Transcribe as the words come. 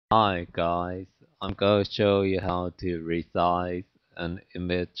Hi guys, I'm going to show you how to resize an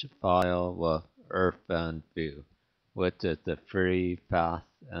image file with IrfanView, which is a free, fast,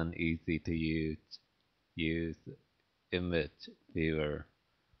 and easy to use image viewer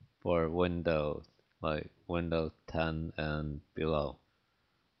for Windows, like Windows 10 and below.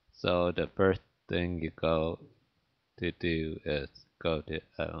 So the first thing you go to do is go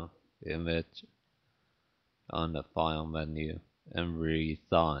to image on the file menu and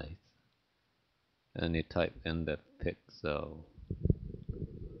resize. And you type in the pixel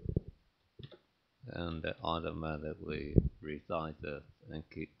and it automatically resizes and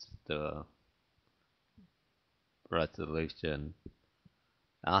keeps the resolution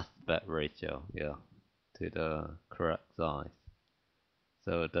aspect ratio, to the correct size,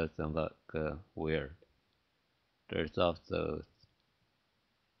 so it doesn't look weird. There's also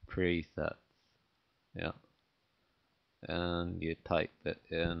presets, yeah, and you type it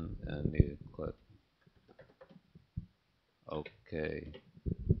in and you click OK.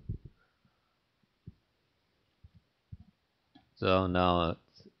 So now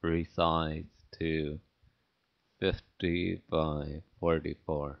it's resized to 50 by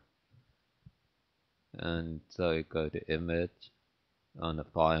 44. And so you go to image on the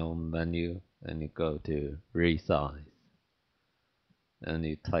file menu and you go to resize and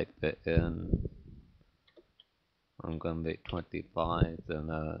you type it in. I'm gonna make 25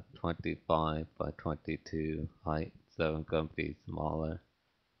 and 25 by 22 height, so I'm gonna be smaller.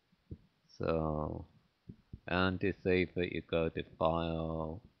 So, and to save it, you go to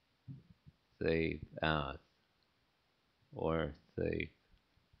file, save as, or save.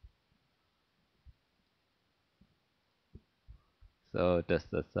 So this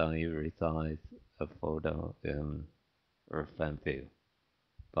is how you resize a photo in IrfanView.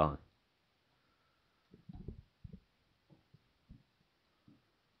 Bye.